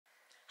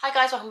Hi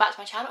guys, welcome back to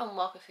my channel and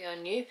welcome if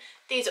you're new.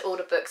 These are all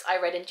the books I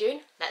read in June.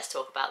 Let's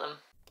talk about them.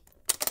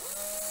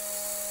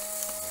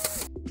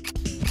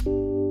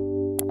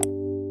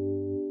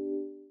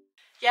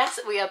 Yes,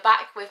 we are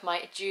back with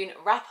my June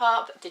wrap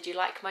up. Did you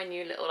like my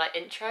new little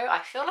intro? I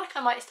feel like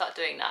I might start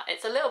doing that.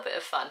 It's a little bit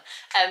of fun.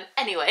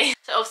 Anyway,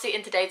 so obviously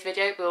in today's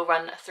video we'll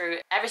run through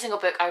every single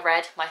book I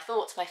read, my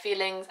thoughts, my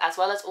feelings, as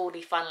well as all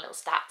the fun little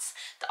stats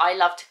that I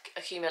love to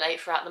accumulate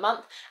throughout the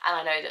month, and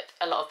I know that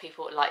a lot of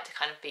people like to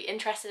kind of be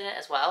interested in it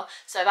as well.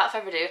 So without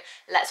further ado,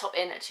 let's hop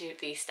into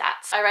the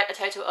stats. I read a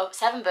total of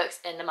 7 books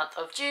in the month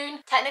of June.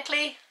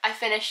 Technically, I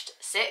finished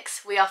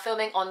 6. We are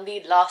filming on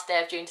the last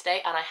day of June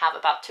today, and I have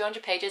about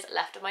 200 pages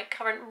left of my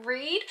current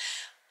read.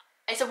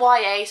 It's a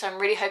YA, so I'm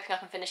really hoping I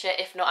can finish it.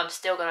 If not, I'm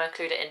still going to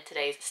include it in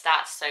today's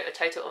stats. So a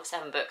total of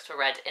 7 books were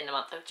read in the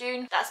month of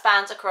June. That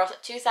spans across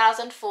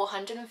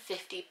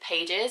 2,450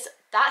 pages.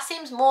 That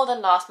seems more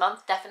than last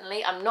month,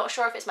 definitely. I'm not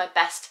sure if it's my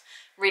best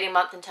reading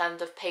month in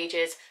terms of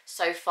pages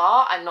so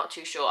far. I'm not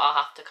too sure. I'll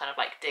have to kind of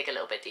dig a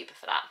little bit deeper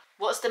for that.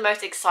 What's the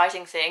most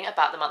exciting thing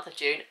about the month of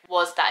June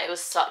was that it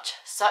was such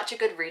a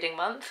good reading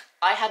month.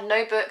 I had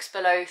no books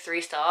below 3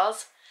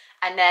 stars,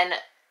 and then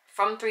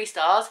from 3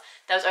 stars,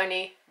 there was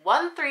only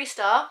 1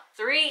 3-star,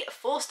 3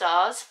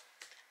 4-stars,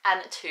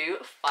 and 2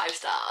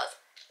 5-stars.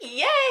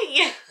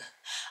 Yay!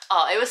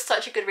 Oh, it was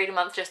such a good reading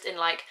month, just in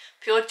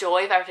pure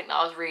joy of everything that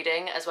I was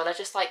reading, as well as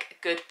just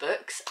good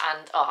books,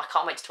 and oh, I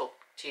can't wait to talk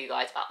to you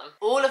guys about them.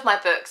 All of my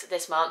books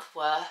this month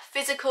were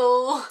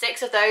physical.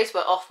 6 of those were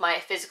off my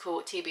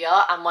physical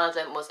TBR, and 1 of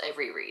them was a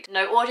reread.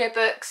 No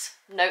audiobooks,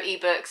 no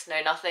ebooks,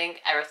 no nothing.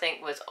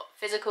 Everything was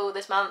physical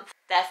this month.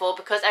 Therefore,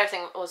 because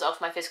everything was off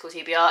my physical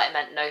TBR, it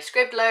meant no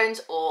Scribd loans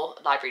or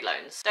library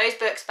loans. Those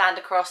books spanned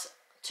across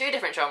 2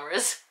 different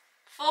genres,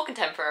 4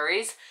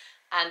 contemporaries,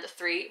 and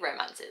 3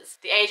 romances.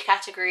 The age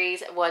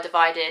categories were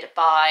divided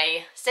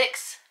by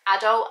 6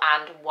 adult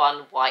and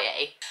 1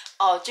 YA.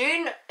 Oh,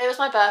 June, it was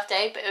my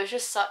birthday, but it was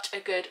just such a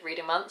good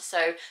reading month.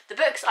 So the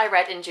books I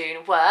read in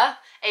June were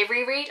a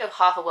reread of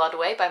Half a World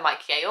Away by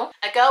Mike Gale,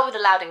 A Girl with a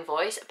Louding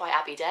Voice by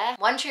Abby Dare,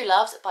 One True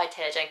Loves by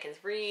Taylor Jenkins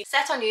Reid,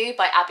 Set on You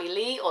by Abby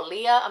Lee or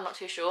Leah, I'm not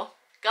too sure,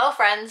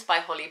 Girlfriends by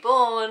Holly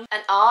Bourne,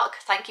 an ARC,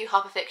 thank you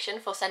Harper Fiction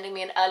for sending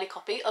me an early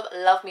copy of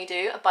Love Me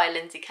Do by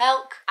Lindsay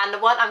Kelk, and the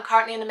one I'm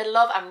currently in the middle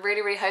of, I'm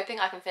really hoping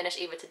I can finish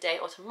either today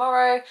or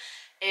tomorrow,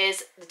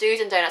 is The Do's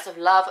and Donuts of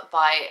Love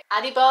by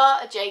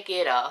Adiba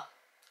Jagira.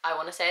 I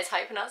want to say it's how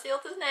you pronounce the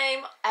author's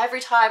name.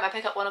 Every time I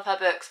pick up one of her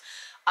books,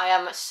 I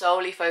am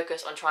solely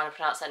focused on trying to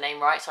pronounce her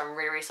name right, so I'm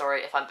really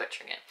sorry if I'm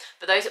butchering it.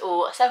 But those are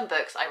all 7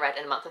 books I read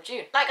in the month of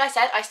June. Like I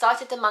said, I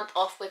started the month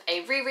off with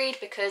a reread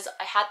because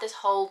I had this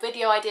whole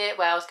video idea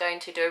where I was going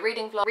to do a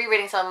reading vlog,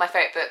 rereading some of my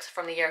favourite books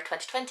from the year of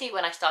 2020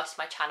 when I started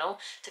my channel,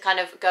 to kind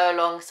of go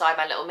alongside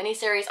my little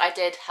mini-series I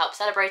did, help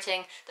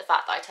celebrating the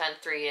fact that I turned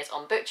 3 years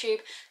on BookTube.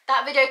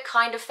 That video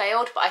kind of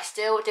failed, but I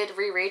still did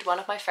reread one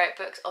of my favourite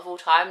books of all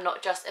time,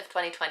 not just of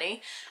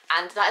 2020,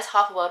 and that is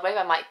Half a World Away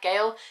by Mike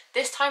Gale.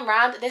 This time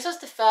round, this was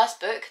the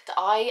first book that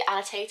I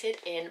annotated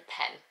in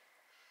pen,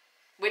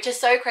 which is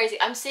so crazy.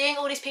 I'm seeing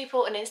all these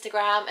people on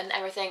Instagram and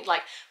everything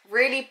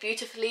really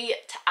beautifully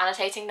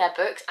annotating their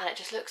books, and it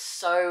just looks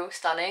so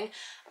stunning.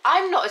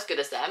 I'm not as good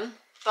as them,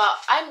 but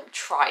I'm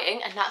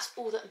trying, and that's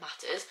all that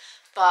matters.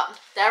 But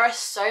there are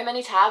so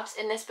many tabs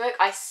in this book.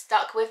 I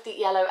stuck with the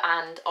yellow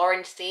and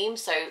orange theme,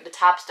 so the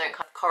tabs don't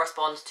kind of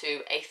correspond to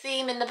a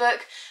theme in the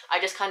book.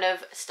 I just kind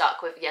of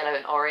stuck with yellow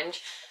and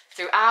orange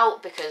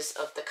throughout because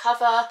of the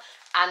cover,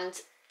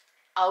 and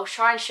I'll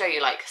try and show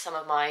you some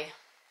of my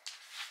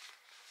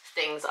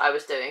things I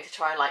was doing to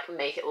try and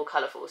make it all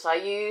colourful. So I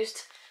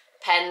used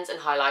pens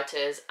and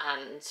highlighters,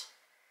 and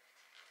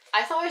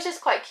I thought it was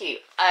just quite cute.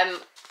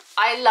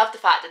 I love the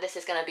fact that this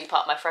is going to be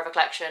part of my forever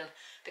collection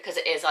because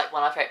it is one of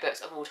my favourite books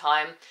of all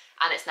time,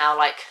 and it's now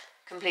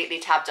completely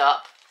tabbed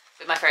up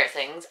with my favourite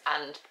things,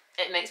 and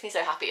it makes me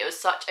so happy. It was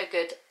such a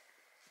good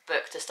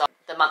book to start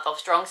the month off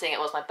strong, seeing it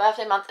was my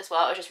birthday month as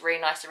well. It was just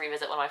really nice to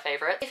revisit one of my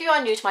favourites. If you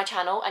are new to my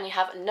channel and you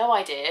have no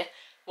idea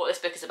what this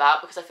book is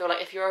about, because I feel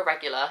if you're a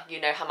regular,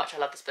 you know how much I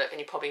love this book and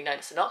you probably know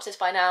the synopsis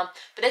by now.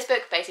 But this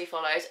book basically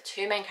follows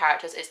 2 main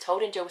characters. It's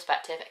told in dual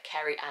perspective,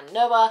 Kerry and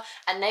Noah,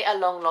 and they are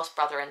long lost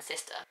brother and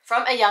sister.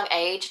 From a young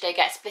age, they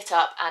get split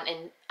up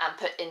and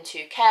put into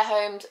care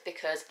homes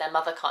because their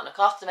mother can't look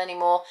after them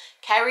anymore.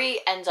 Kerry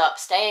ends up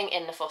staying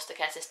in the foster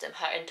care system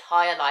her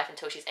entire life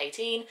until she's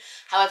 18.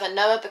 However,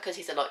 Noah, because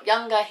he's a lot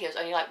younger, he was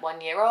only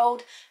 1 year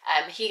old,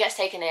 he gets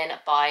taken in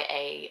by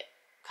a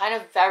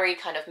very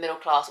middle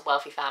class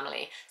wealthy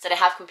family, so they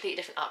have completely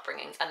different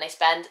upbringings and they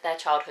spend their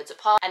childhoods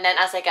apart, and then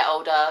as they get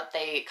older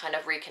they kind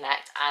of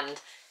reconnect. And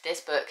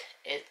this book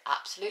is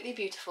absolutely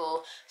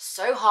beautiful,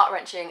 so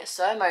heart-wrenching,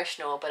 so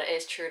emotional, but it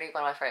is truly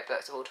one of my favourite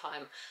books of all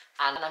time,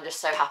 and I'm just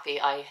so happy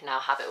I now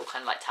have it all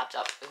tabbed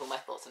up with all my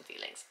thoughts and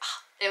feelings.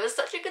 It was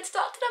such a good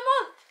start to the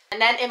month.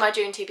 And then in my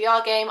June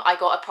TBR game, I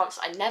got a prompt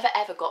I never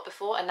ever got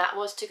before, and that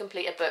was to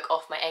complete a book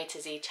off my A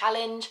to Z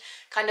challenge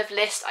kind of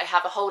list. I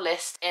have a whole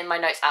list in my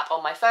notes app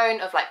on my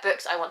phone of like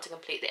books I want to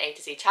complete the A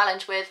to Z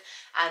challenge with,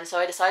 and so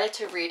I decided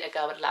to read A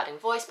Girl with a Louding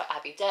Voice by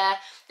Abby Dare.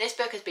 This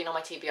book has been on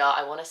my TBR,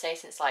 I want to say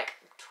since like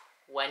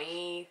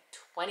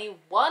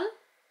 2021?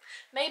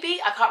 Maybe?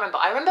 I can't remember.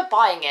 I remember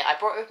buying it. I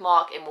brought it with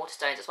Mark in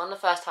Waterstones. It's one of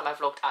the first time I've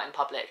vlogged out in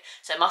public,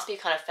 so it must be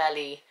kind of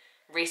fairly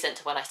recent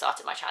to when I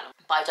started my channel.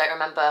 But I don't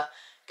remember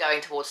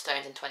going to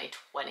Waterstones in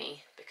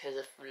 2020 because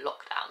of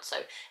lockdown, so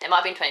it might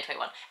have been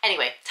 2021.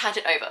 Anyway,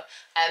 tangent over.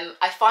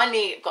 I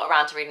finally got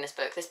around to reading this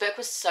book. This book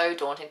was so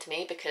daunting to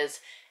me because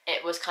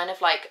it was kind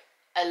of like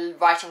a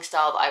writing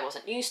style that I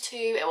wasn't used to.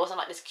 It wasn't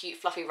like this cute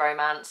fluffy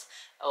romance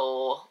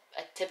or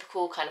a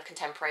typical kind of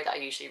contemporary that I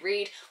usually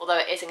read. Although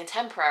it is a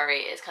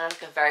contemporary, it's kind of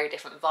like a very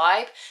different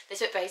vibe. This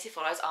book basically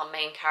follows our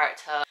main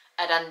character,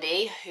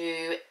 Adunde,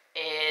 who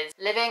is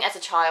living as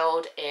a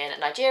child in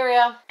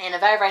Nigeria in a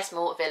very, very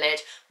small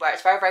village where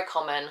it's very, very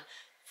common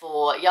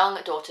for young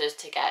daughters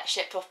to get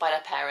shipped off by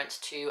their parents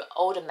to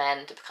older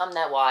men to become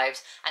their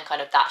wives, and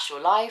kind of that's your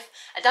life.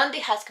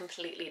 Adunde has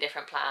completely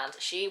different plans.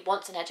 She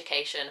wants an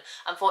education.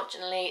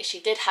 Unfortunately,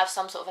 she did have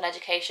some sort of an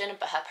education,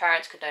 but her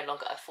parents could no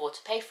longer afford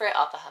to pay for it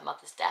after her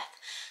mother's death.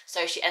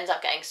 So she ends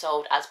up getting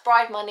sold as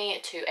bride money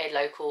to a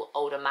local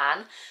older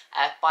man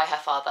by her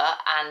father,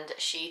 and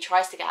she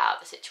tries to get out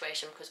of the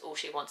situation because all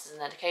she wants is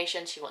an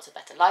education. She wants a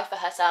better life for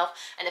herself,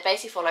 and it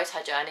basically follows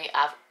her journey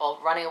of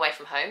running away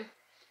from home.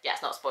 Yeah,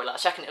 it's not a spoiler. I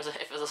was checking if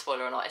it was a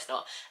spoiler or not. It's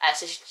not.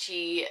 So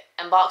she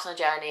embarks on a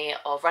journey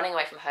of running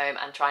away from home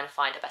and trying to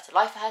find a better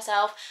life for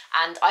herself.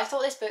 And I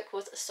thought this book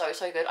was so,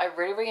 so good. I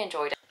really, really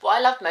enjoyed it. What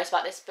I loved most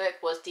about this book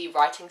was the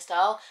writing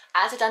style.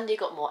 As Adunde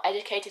got more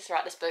educated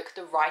throughout this book,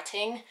 the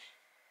writing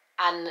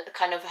and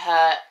kind of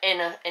her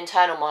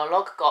internal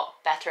monologue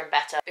got better and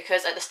better,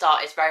 because at the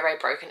start it's very, very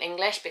broken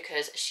English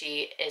because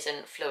she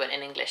isn't fluent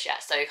in English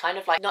yet. So kind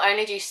of like, not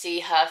only do you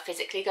see her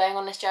physically going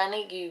on this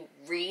journey, you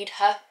read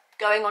her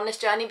going on this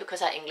journey because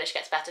her English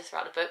gets better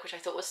throughout the book, which I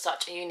thought was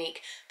such a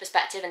unique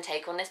perspective and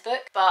take on this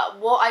book. But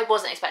what I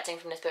wasn't expecting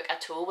from this book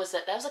at all was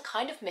that there was a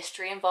kind of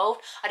mystery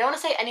involved. I don't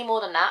want to say any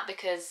more than that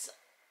because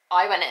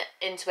I went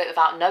into it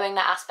without knowing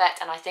that aspect,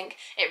 and I think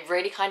it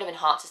really kind of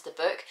enhances the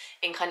book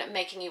in kind of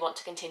making you want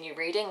to continue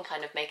reading and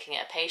kind of making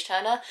it a page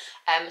turner.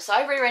 So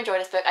I really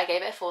enjoyed this book. I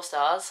gave it 4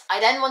 stars. I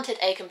then wanted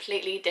a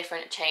completely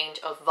different change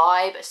of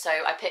vibe, so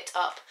I picked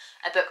up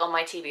a book on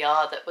my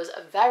TBR that was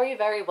very,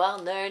 very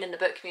well known in the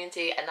book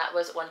community, and that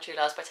was One True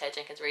Loves by Taylor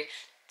Jenkins Reid.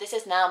 This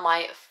is now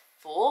my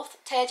 4th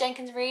Taylor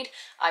Jenkins Reid.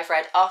 I've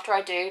read After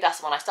I Do,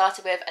 that's the one I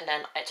started with, and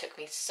then it took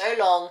me so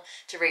long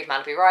to read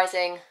Malibu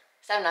Rising,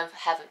 Seven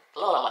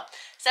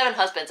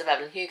Husbands of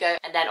Evelyn Hugo,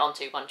 and then on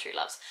to One True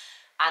Loves.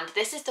 And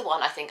this is the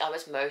one I think I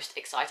was most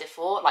excited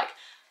for. Like,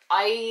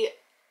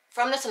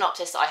 from the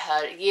synopsis that I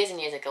heard years and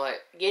years ago,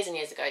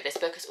 this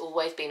book has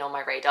always been on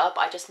my radar,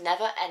 but I just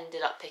never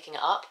ended up picking it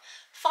up.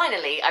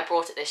 Finally, I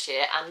brought it this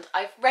year, and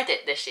I've read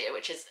it this year,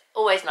 which is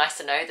always nice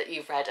to know that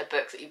you've read a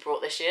book that you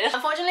brought this year.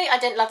 Unfortunately, I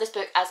didn't love this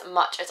book as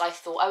much as I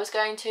thought I was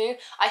going to.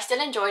 I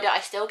still enjoyed it.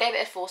 I still gave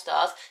it 4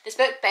 stars. This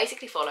book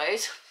basically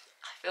follows,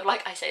 I feel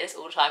like I say this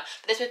all the time,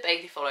 but this book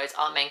basically follows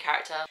our main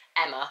character,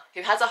 Emma,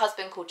 who has a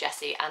husband called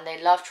Jesse, and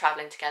they love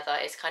travelling together.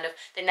 It's kind of,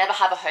 they never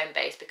have a home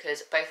base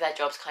because both of their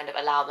jobs kind of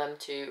allow them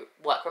to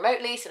work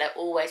remotely, so they're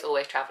always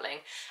travelling.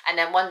 And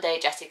then one day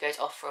Jesse goes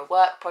off for a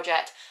work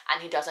project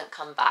and he doesn't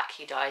come back.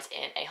 He dies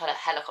in a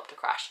helicopter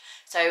crash.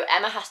 So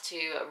Emma has to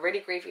really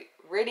grieve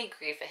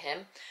for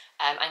him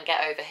and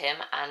get over him,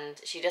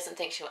 and she doesn't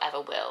think she'll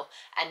ever will.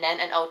 And then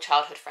an old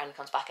childhood friend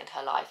comes back into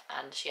her life,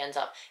 and she ends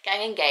up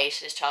getting engaged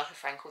to this childhood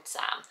friend called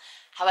Sam.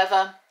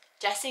 However,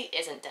 Jesse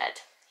isn't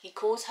dead. He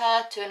calls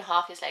her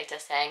 2.5 years later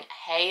saying,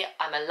 "Hey,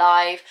 I'm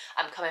alive,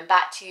 I'm coming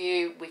back to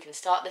you, we can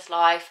start this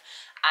life."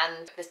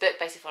 And this book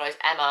basically follows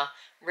Emma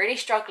really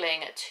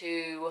struggling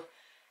to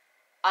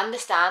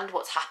understand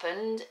what's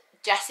happened.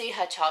 Jesse,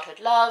 her childhood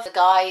love, the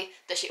guy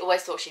that she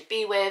always thought she'd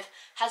be with,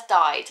 has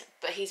died,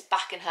 but he's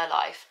back in her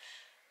life.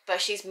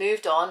 But she's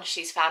moved on,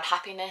 she's found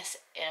happiness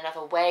in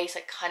another way,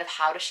 so kind of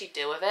how does she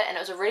deal with it? And it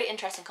was a really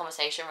interesting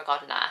conversation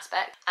regarding that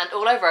aspect. And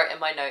all I wrote in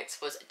my notes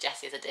was,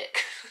 Jesse is a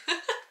dick.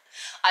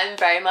 I'm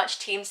very much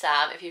Team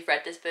Sam. If you've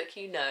read this book,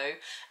 you know.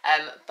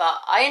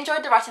 But I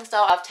enjoyed the writing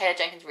style of Taylor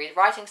Jenkins Reid's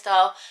writing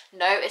style.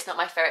 No, it's not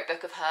my favourite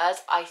book of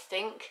hers. I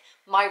think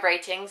my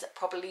ratings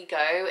probably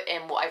go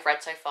in what I've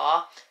read so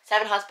far: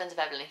 Seven Husbands of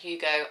Evelyn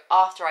Hugo,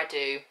 After I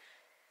Do,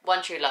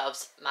 One True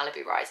Loves,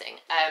 Malibu Rising.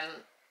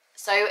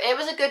 So it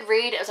was a good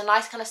read. It was a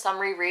nice kind of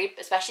summary read,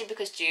 especially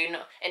because June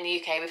in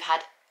the UK we've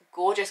had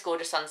gorgeous,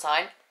 gorgeous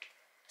sunshine.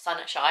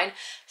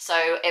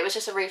 So it was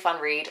just a really fun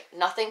read.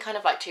 Nothing kind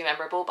of like too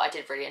memorable, but I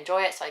did really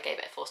enjoy it, so I gave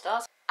it 4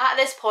 stars. At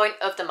this point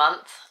of the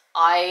month,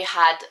 I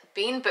had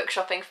been book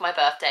shopping for my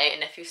birthday,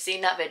 and if you've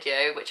seen that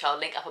video, which I'll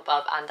link up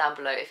above and down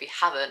below if you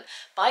haven't,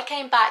 but I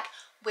came back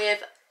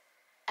with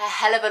a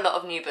hell of a lot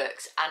of new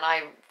books, and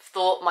I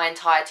thought my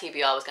entire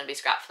TBR was going to be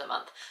scrapped for the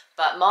month.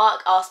 But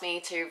Mark asked me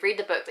to read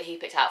the book that he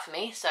picked out for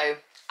me, so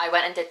I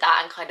went and did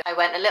that, and I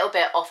went a little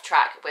bit off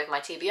track with my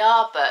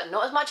TBR, but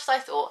not as much as I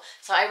thought.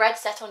 So I read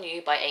Set on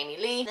You by Amy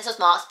Lee. This was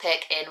Mark's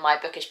pick in my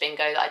bookish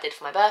bingo that I did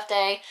for my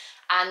birthday.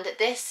 And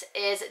this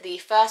is the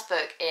first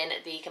book in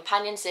the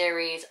companion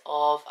series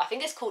of, I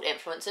think it's called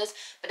Influencers,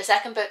 but the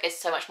second book is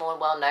so much more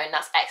well known,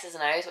 that's X's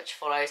and O's, which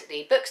follows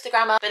the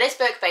Bookstagrammer. But this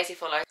book basically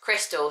follows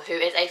Crystal, who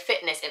is a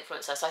fitness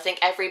influencer. So I think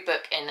every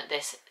book in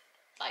this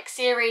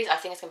series, I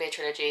think it's gonna be a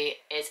trilogy,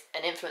 is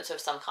an influencer of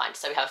some kind.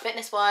 So we have a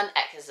fitness one,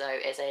 X's and O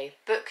is a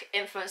book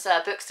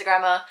influencer,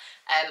 Bookstagrammer,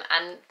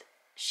 and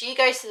she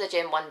goes to the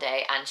gym one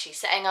day and she's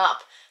setting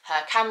up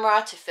her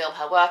camera to film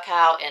her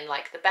workout in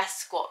like the best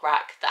squat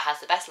rack that has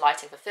the best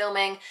lighting for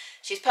filming.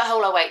 She's put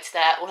all her weights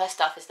there, all her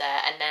stuff is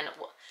there, and then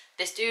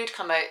this dude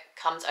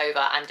comes over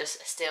and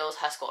just steals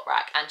her squat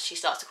rack, and she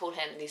starts to call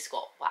him the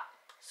squat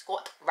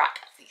rack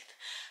thief.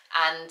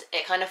 And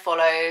it kind of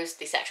follows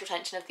the sexual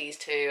tension of these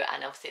two,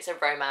 and obviously it's a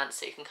romance,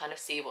 so you can kind of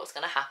see what's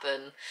going to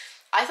happen.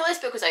 I thought this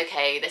book was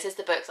okay. This is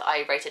the book that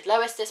I rated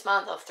lowest this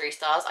month, of 3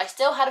 stars. I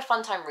still had a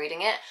fun time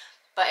reading it,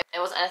 but it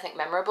wasn't anything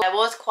memorable. There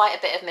was quite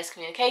a bit of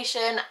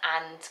miscommunication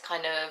and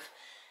kind of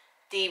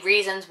the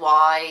reasons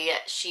why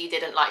she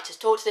didn't like to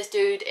talk to this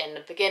dude in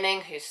the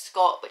beginning, who's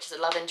Scott, which is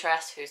a love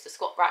interest, who's the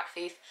squat rack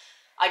thief.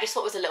 I just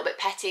thought it was a little bit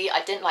petty.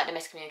 I didn't like the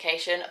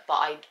miscommunication, but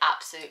I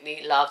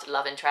absolutely loved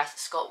love interest.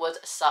 Scott was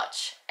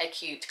such a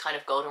cute kind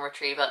of golden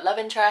retriever love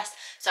interest,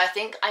 so I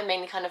think I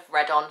mainly kind of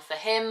read on for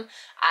him,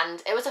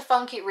 and it was a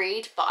fun, cute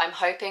read, but I'm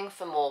hoping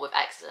for more with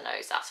X's and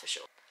O's, that's for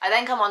sure. I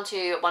then come on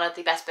to one of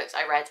the best books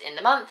I read in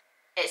the month.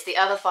 It's the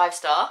other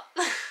 5-star.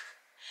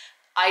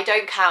 I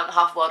don't count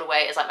Half a World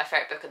Away as like my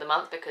favourite book of the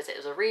month because it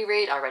was a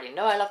reread. I already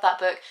know I love that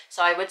book,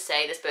 so I would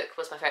say this book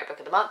was my favourite book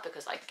of the month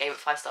because I gave it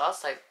 5 stars,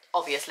 so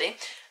obviously.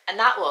 And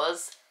that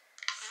was...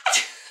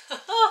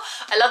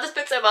 I love this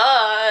book so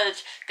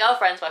much!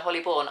 Girlfriends by Holly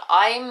Bourne.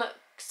 I'm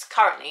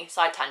currently,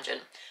 side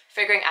tangent,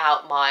 figuring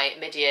out my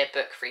mid-year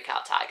book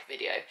freakout tag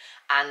video,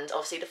 and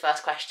obviously the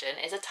first question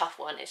is a tough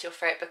one. It's your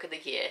favourite book of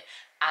the year,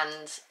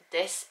 and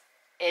this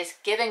is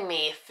giving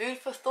me food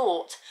for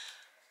thought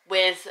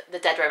with the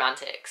Dead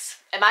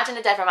Romantics. Imagine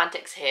the Dead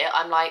Romantics here.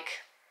 I'm like,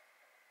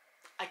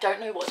 I don't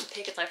know what to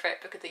pick as my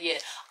favourite book of the year.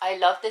 I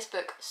love this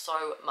book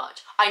so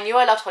much. I knew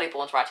I loved Holly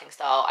Bourne's writing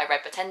style. I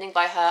read Pretending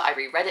by her. I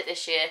reread it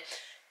this year.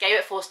 Gave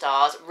it 4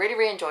 stars. Really,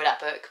 really enjoyed that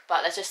book.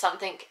 But there's just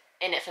something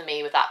in it for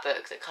me with that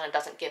book that kind of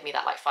doesn't give me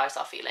that like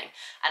 5-star feeling.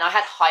 And I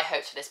had high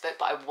hopes for this book,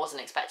 but I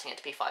wasn't expecting it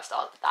to be 5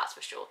 stars, that's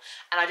for sure.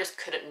 And I just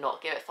couldn't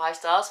not give it 5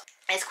 stars.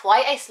 It's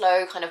quite a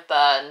slow kind of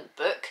burn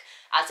book,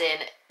 as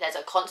in there's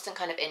a constant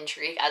kind of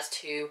intrigue as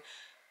to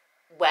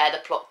where the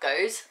plot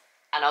goes.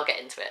 And I'll get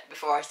into it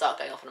before I start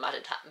going off on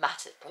a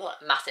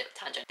massive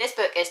tangent. This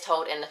book is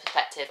told in the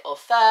perspective of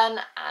Fern,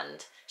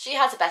 and she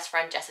has a best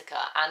friend, Jessica,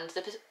 and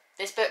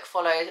this book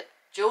follows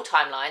dual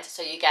timelines,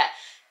 so you get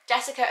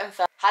Jessica and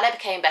Fern, how they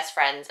became best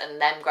friends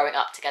and them growing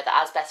up together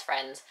as best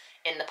friends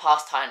in the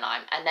past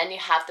timeline, and then you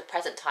have the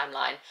present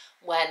timeline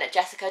when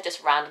Jessica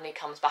just randomly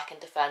comes back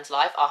into Fern's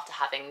life after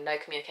having no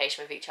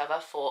communication with each other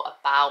for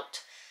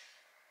about,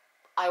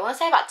 I want to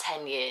say about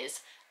 10 years.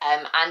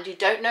 And you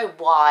don't know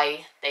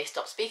why they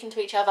stopped speaking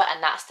to each other,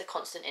 and that's the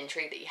constant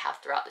intrigue that you have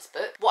throughout this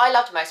book. What I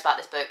loved most about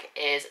this book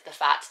is the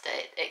fact that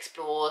it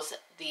explores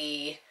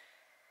the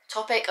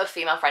topic of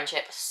female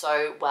friendship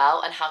so well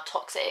and how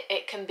toxic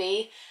it can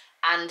be,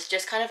 and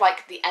just kind of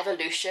like the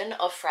evolution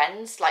of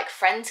friends. Like,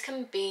 friends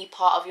can be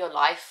part of your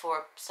life for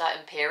a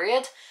certain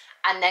period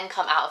and then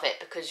come out of it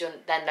because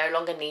they're no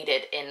longer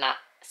needed in that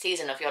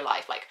season of your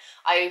life. Like,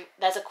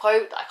 there's a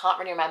quote that I can't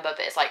really remember,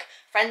 but it's like,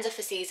 friends are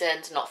for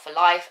seasons, not for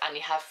life, and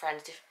you have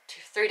friends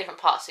through different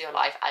parts of your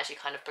life as you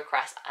kind of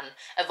progress and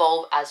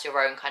evolve as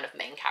your own kind of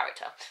main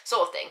character,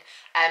 sort of thing.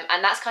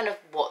 And that's kind of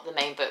what the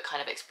main book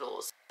kind of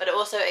explores. But it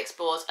also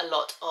explores a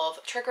lot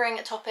of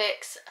triggering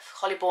topics.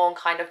 Holly Bourne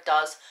kind of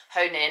does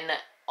hone in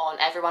on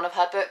every one of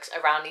her books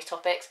around these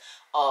topics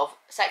of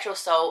sexual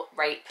assault,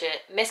 rape,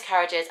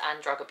 miscarriages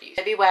and drug abuse.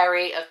 So be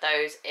wary of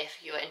those if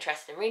you're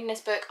interested in reading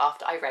this book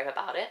after I rave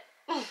about it.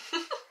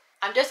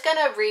 I'm just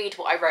gonna read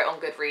what I wrote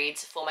on Goodreads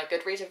for my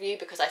Goodreads review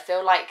because I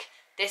feel like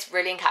this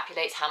really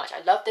encapsulates how much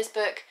I love this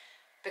book,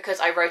 because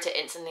I wrote it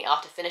instantly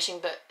after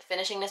finishing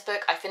this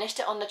book. I finished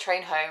it on the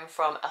train home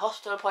from a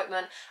hospital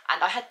appointment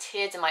and I had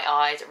tears in my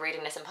eyes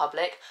reading this in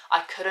public.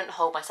 I couldn't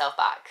hold myself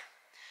back.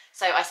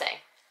 So I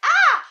say,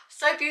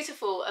 so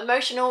beautiful,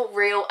 emotional,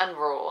 real and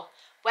raw.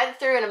 Went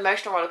through an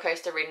emotional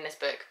rollercoaster reading this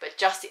book, but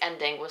just the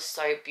ending was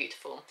so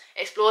beautiful.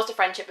 It explores the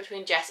friendship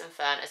between Jess and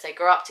Fern as they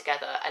grow up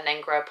together and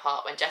then grow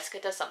apart when Jessica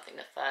does something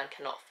that Fern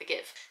cannot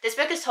forgive. This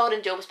book is told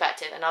in dual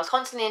perspective, and I was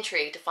constantly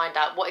intrigued to find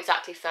out what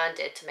exactly Fern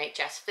did to make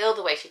Jess feel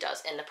the way she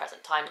does in the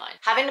present timeline.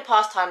 Having the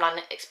past timeline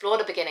explore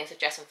the beginnings of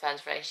Jess and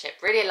Fern's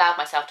relationship really allowed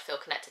myself to feel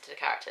connected to the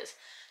characters.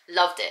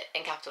 Loved it,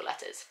 in capital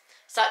letters.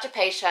 Such a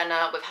page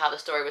turner with how the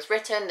story was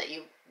written that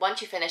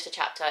once you finished a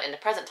chapter in the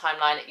present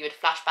timeline, you would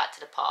flash back to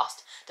the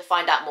past to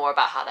find out more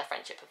about how their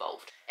friendship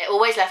evolved. It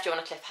always left you on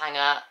a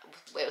cliffhanger.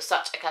 It was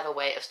such a clever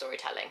way of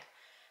storytelling.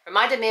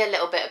 Reminded me a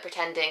little bit of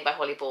Pretending by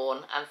Holly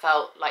Bourne, and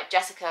felt like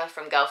Jessica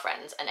from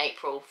Girlfriends and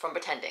April from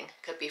Pretending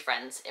could be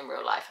friends in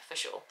real life for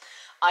sure.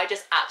 I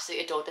just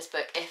absolutely adored this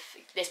book. If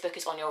this book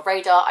is on your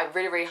radar, I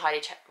really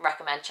highly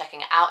recommend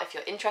checking it out if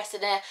you're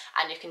interested in it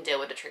and you can deal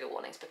with the trigger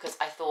warnings, because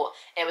I thought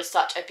it was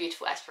such a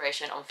beautiful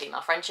exploration on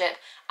female friendship,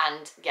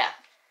 and yeah,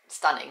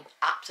 stunning,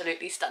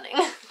 absolutely stunning.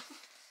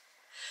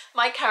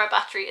 My camera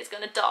battery is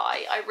going to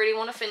die. I really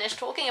want to finish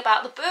talking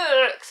about the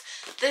books.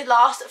 The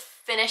last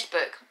finished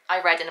book I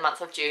read in the month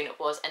of June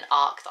was an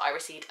ARC that I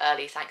received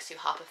early thanks to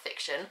Harper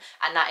Fiction,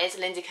 and that is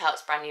Lindsay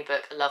Kelk's brand new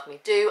book, Love Me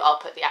Do. I'll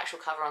put the actual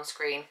cover on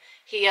screen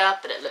here,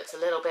 but it looks a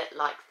little bit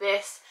like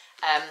this.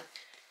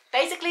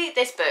 Basically,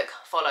 this book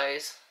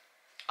follows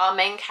our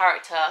main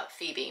character,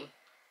 Phoebe,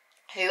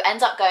 who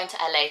ends up going to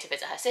LA to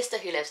visit her sister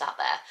who lives out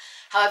there.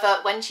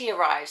 However, when she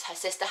arrives, her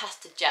sister has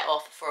to jet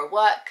off for a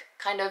work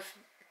kind of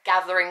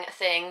gathering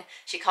thing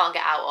she can't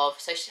get out of,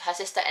 so her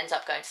sister ends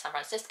up going to San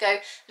Francisco,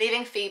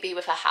 leaving Phoebe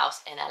with her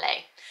house in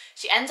LA.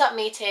 She ends up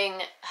meeting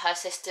her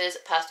sister's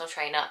personal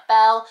trainer,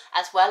 Belle,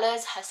 as well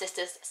as her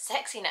sister's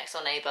sexy next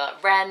door neighbour,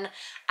 Ren,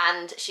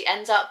 and she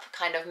ends up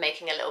kind of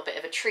making a little bit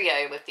of a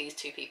trio with these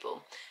two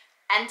people.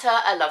 Enter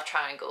a love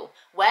triangle.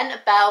 When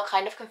Belle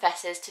kind of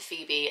confesses to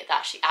Phoebe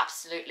that she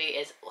absolutely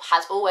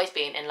has always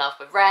been in love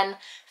with Ren,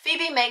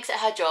 Phoebe makes it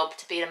her job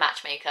to be the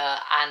matchmaker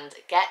and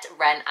get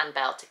Ren and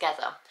Belle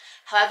together.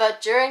 However,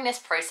 during this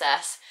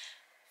process,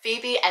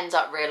 Phoebe ends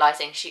up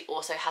realising she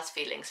also has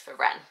feelings for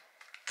Ren.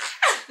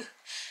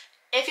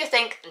 If you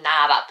think,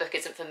 nah, that book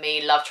isn't for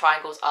me, love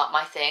triangles aren't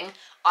my thing,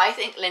 I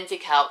think Lindsay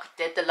Kelk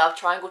did the love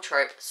triangle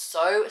trope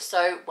so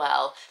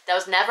well. There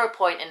was never a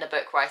point in the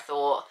book where I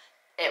thought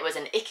it was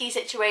an icky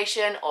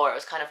situation or it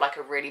was kind of like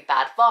a really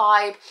bad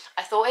vibe.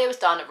 I thought it was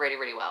done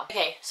really well.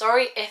 Okay,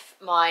 sorry if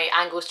my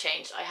angle's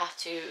changed. I have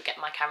to get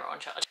my camera on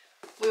charge.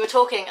 We were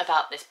talking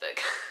about this book.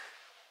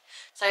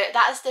 So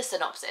that is the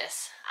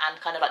synopsis and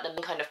kind of like the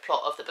main kind of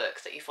plot of the book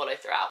that you follow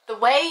throughout. The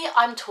way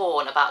I'm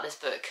torn about this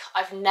book,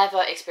 I've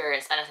never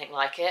experienced anything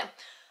like it.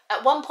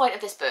 At one point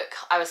of this book,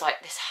 I was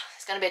like, this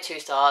is going to be a 2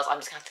 stars. I'm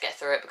just going to have to get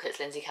through it because it's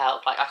Lindsay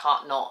Kelk. Like, I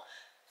can't not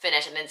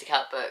finish a Lindsay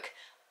Kelk book,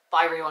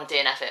 but I really want to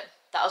DNF it.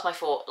 That was my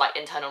thought, like,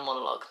 internal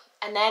monologue.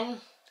 And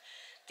then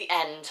the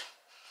end,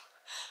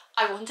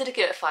 I wanted to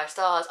give it 5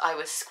 stars. I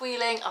was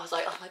squealing. I was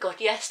like, oh my god,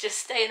 yes, just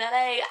stay in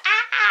LA.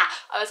 Ah!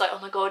 I was like, oh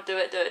my god, do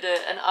it.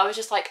 And I was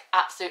just like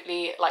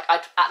absolutely, like,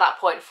 I'd at that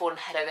point fallen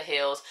head over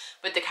heels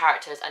with the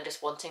characters and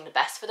just wanting the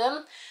best for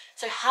them.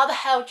 So how the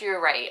hell do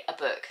you rate a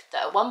book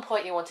that at one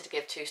point you wanted to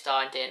give 2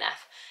 star and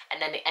DNF,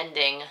 and then the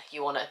ending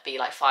you want to be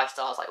like 5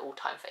 stars, like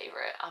all-time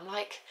favourite? I'm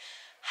like,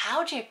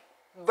 how do you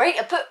rate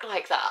a book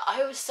like that?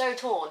 I was so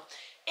torn.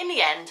 In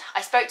the end,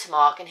 I spoke to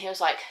Mark and he was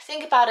like,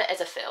 think about it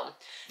as a film.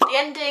 The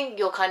ending,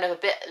 you're kind of a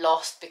bit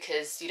lost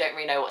because you don't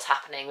really know what's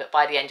happening, but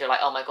by the end you're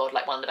like, oh my god,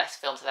 like one of the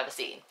best films I've ever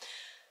seen.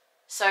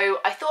 So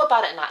I thought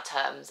about it in that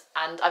terms,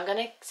 and I'm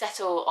going to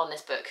settle on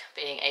this book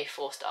being a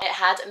 4 star. It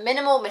had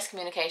minimal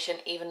miscommunication,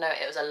 even though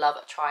it was a love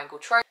triangle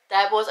trope.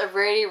 There was a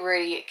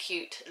really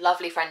cute,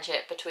 lovely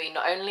friendship between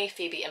not only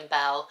Phoebe and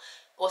Belle,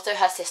 also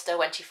her sister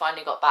when she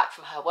finally got back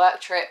from her work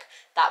trip.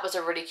 That was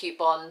a really cute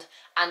bond,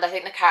 and I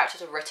think the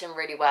characters were written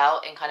really well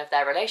in kind of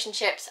their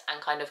relationships and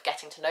kind of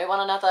getting to know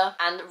one another.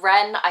 And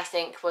Ren, I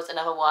think, was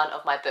another one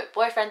of my book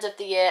boyfriends of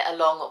the year,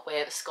 along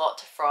with Scott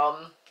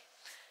from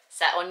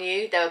Set On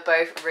You. They were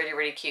both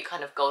really cute,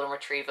 kind of golden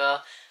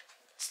retriever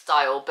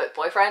style book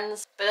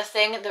boyfriends. But the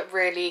thing that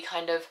really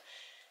kind of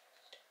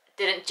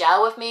didn't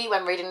gel with me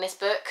when reading this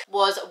book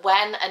was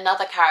when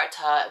another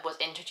character was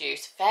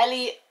introduced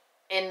fairly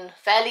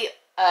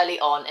early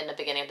on in the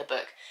beginning of the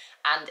book,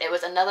 and it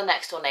was another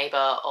next door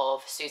neighbour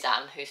of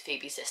Suzanne, who's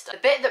Phoebe's sister. The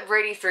bit that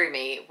really threw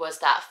me was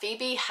that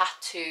Phoebe had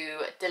to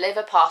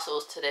deliver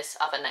parcels to this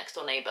other next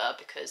door neighbour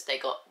because they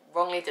got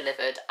wrongly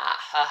delivered at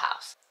her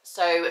house.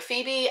 So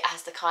Phoebe,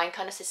 as the kind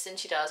of citizen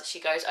she does,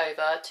 she goes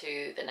over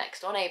to the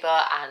next door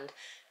neighbour and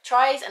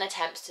tries and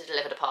attempts to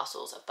deliver the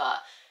parcels, but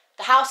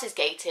the house is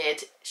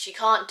gated, she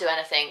can't do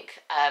anything,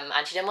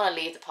 and she didn't want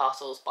to leave the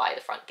parcels by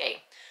the front gate.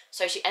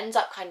 So she ends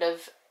up kind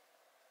of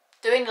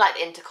doing like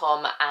the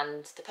intercom,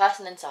 and the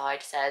person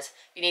inside says,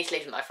 you need to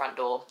leave them at my front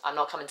door, I'm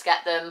not coming to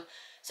get them.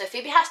 So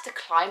Phoebe has to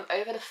climb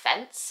over the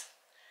fence,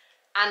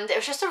 and it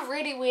was just a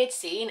really weird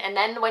scene. And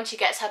then when she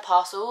gets her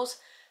parcels,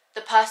 the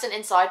person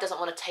inside doesn't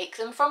want to take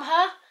them from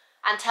her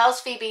and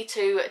tells Phoebe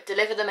to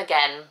deliver them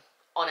again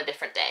on a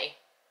different day.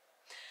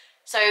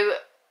 So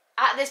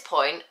at this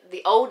point,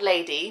 the old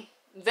lady,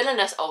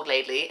 villainous old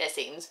lady it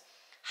seems,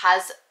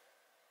 has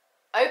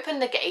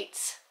opened the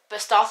gates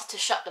but started to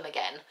shut them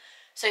again.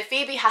 So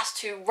Phoebe has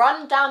to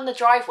run down the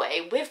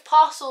driveway with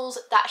parcels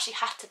that she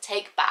had to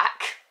take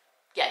back,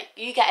 yeah,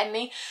 you getting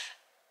me,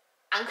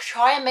 and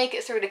try and make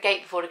it through the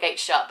gate before the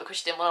gate's shut because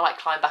she didn't want to like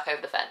climb back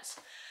over the fence.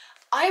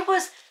 I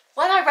was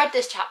When I read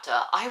this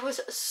chapter, I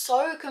was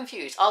so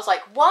confused. I was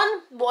like,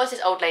 one, what has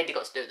this old lady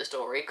got to do with the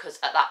story? Because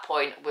at that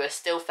point, we're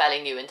still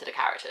fairly new into the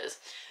characters.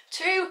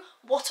 Two,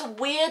 what a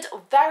weird,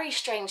 very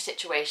strange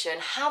situation.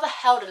 How the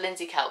hell did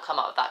Lindsay Kelk come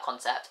up with that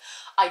concept?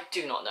 I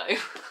do not know. And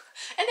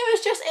it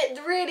was just, it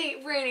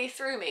really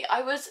threw me.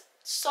 I was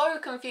so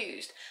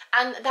confused.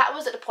 And that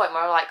was at the point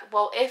where I'm like,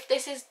 well, if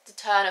this is the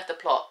turn of the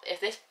plot,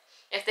 if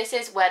this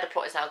is where the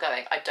plot is now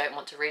going, I don't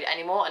want to read it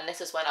anymore. And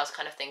this is when I was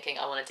kind of thinking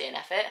I want to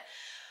DNF it.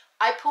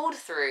 I pulled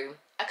through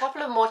a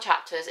couple of more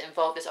chapters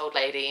involved this old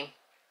lady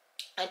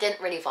I didn't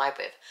really vibe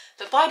with.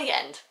 But by the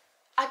end,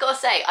 I gotta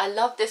say, I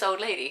love this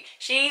old lady.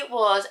 She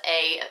was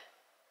a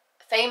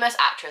famous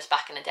actress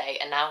back in the day,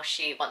 and now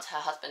she, once her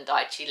husband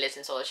died, she lives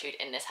in solitude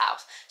in this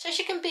house. So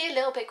she can be a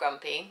little bit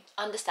grumpy,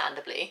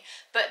 understandably,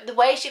 but the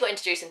way she got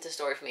introduced into the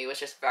story for me was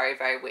just very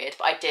weird,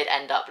 but I did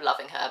end up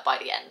loving her by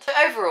the end. So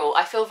overall,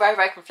 I feel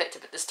very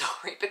conflicted with the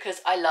story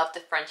because I love the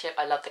friendship,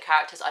 I love the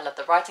characters, I love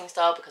the writing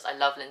style because I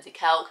love Lindsay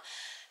Kelk.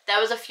 There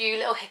was a few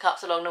little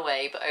hiccups along the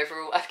way, but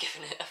overall I've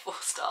given it a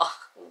 4 star.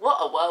 What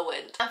a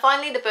whirlwind. And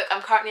finally, the book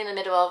I'm currently in the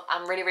middle of,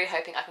 I'm really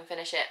hoping I can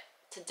finish it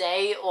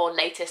today or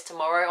latest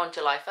tomorrow on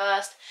July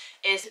 1st,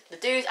 is The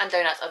Do's and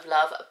Donuts of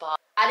Love by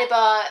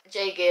Adiba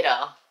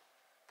Jagira.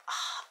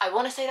 I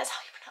want to say that's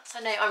how you pronounce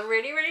her name. I'm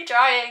really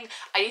trying.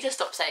 I need to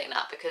stop saying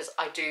that because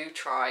I do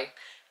try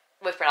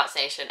with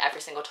pronunciation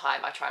every single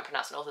time I try and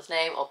pronounce an author's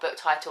name or book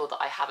title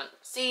that I haven't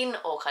seen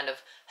or kind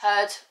of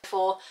heard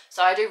before.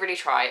 So I do really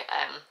try.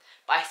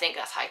 But I think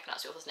that's how you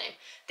pronounce the author's name.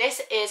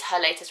 This is her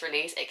latest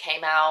release. It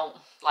came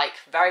out like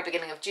very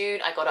beginning of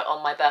June. I got it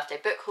on my birthday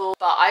book haul,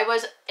 but I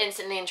was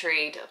instantly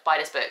intrigued by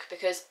this book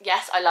because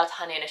yes, I loved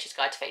Honey and Issue's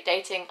Guide to Fake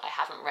Dating. I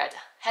haven't read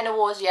Henna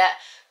Wars yet,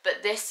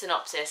 but this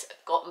synopsis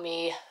got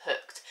me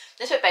hooked.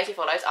 This book basically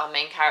follows our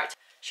main character,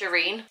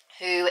 Shireen,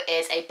 who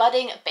is a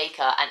budding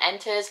baker and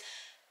enters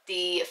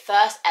the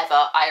first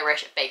ever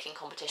Irish baking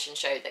competition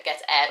show that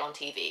gets aired on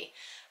TV.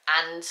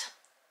 And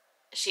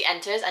she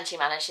enters and she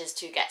manages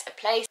to get a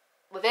place.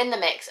 Within the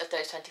mix of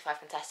those 25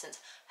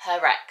 contestants,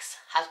 her ex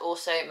has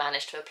also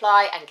managed to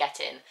apply and get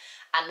in.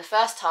 And the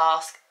first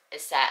task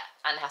is set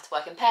and they have to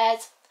work in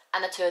pairs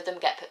and the two of them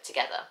get put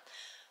together.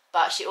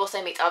 But she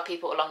also meets other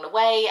people along the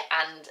way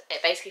and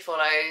it basically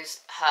follows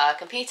her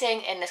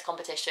competing in this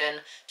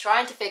competition,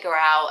 trying to figure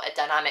out a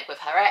dynamic with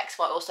her ex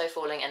while also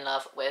falling in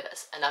love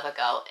with another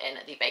girl in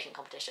the baking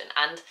competition.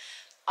 And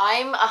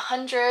I'm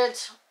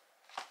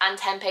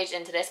 110 pages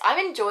into this.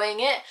 I'm enjoying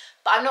it,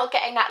 but I'm not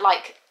getting that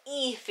like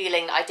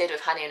feeling that I did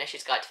with Honey and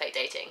Issue's Guide to Fake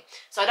Dating.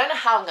 So I don't know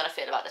how I'm going to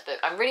feel about this book.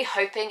 I'm really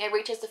hoping it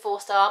reaches the 4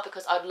 star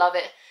because I'd love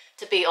it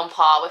to be on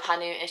par with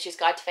Honey and Issue's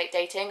Guide to Fake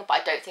Dating,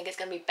 but I don't think it's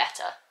going to be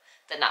better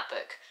than that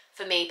book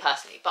for me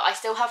personally. But I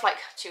still have like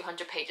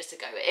 200 pages to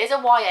go. It is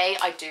a YA.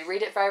 I do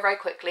read it very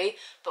quickly,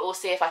 but we'll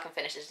see if I can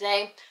finish it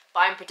today.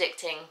 But I'm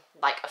predicting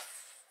like a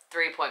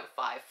 3.5,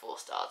 4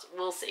 stars.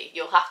 We'll see.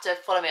 You'll have to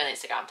follow me on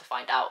Instagram to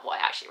find out what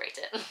I actually rate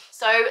it.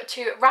 So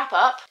to wrap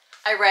up,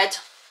 I read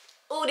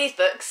all these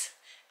books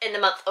in the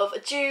month of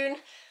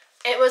June.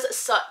 It was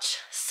such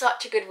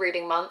a good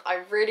reading month. I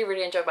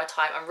really enjoyed my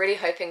time. I'm really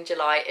hoping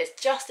July is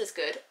just as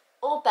good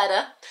or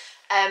better.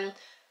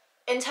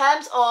 In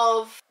terms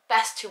of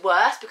best to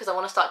worst, because I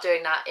want to start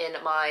doing that in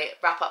my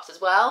wrap-ups as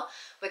well,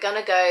 we're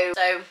gonna go,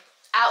 so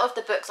out of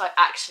the books I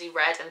actually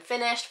read and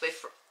finished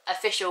with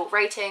official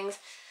ratings,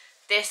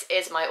 this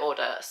is my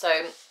order.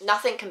 So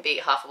Nothing Can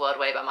Beat Half a World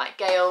Away by Mike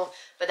Gale,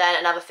 but then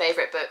another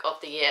favourite book of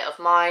the year of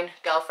mine,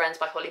 Girlfriends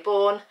by Holly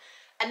Bourne,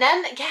 and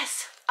then,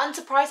 yes,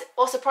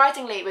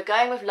 surprisingly, we're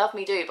going with Love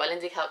Me Do by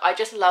Lindsay Kelk. I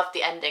just loved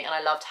the ending and I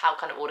loved how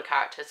kind of all the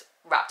characters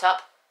wrapped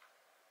up.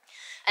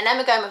 And then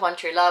we're going with One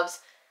True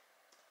Loves,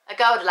 A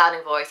Girl with a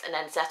Louding Voice, and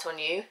then Set On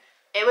You.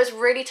 It was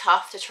really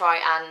tough to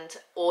try and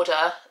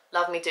order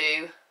Love Me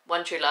Do,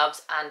 One True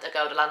Loves, and A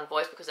Girl with a Louding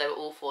Voice because they were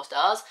all 4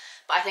 stars.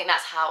 But I think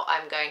that's how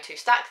I'm going to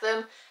stack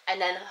them.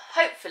 And then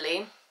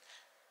hopefully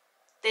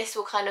this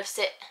will kind of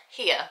sit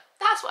here.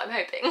 That's what I'm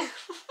hoping.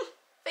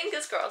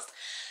 Fingers crossed.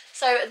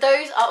 So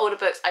those are all the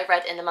books I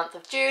read in the month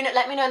of June.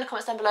 Let me know in the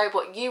comments down below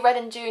what you read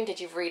in June. Did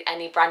you read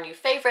any brand new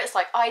favourites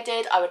like I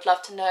did? I would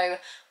love to know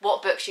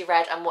what books you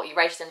read and what you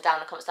rated them down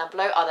in the comments down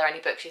below. Are there any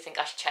books you think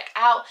I should check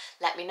out?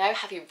 Let me know.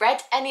 Have you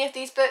read any of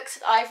these books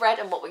that I've read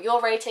and what were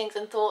your ratings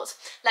and thoughts?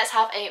 Let's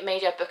have a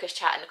major bookish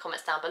chat in the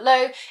comments down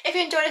below. If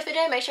you enjoyed this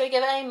video, make sure you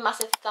give it a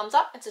massive thumbs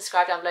up and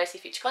subscribe down below to see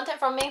future content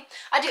from me.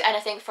 I do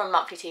anything from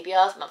monthly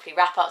TBRs, monthly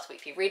wrap-ups,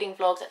 weekly reading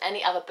vlogs, and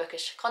any other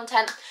bookish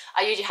content.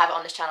 I usually have it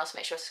on this channel, so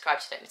make sure to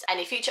subscribe so you don't miss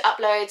any future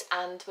uploads.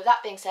 And with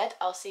that being said,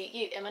 I'll see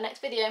you in my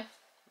next video.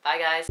 Bye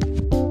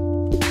guys.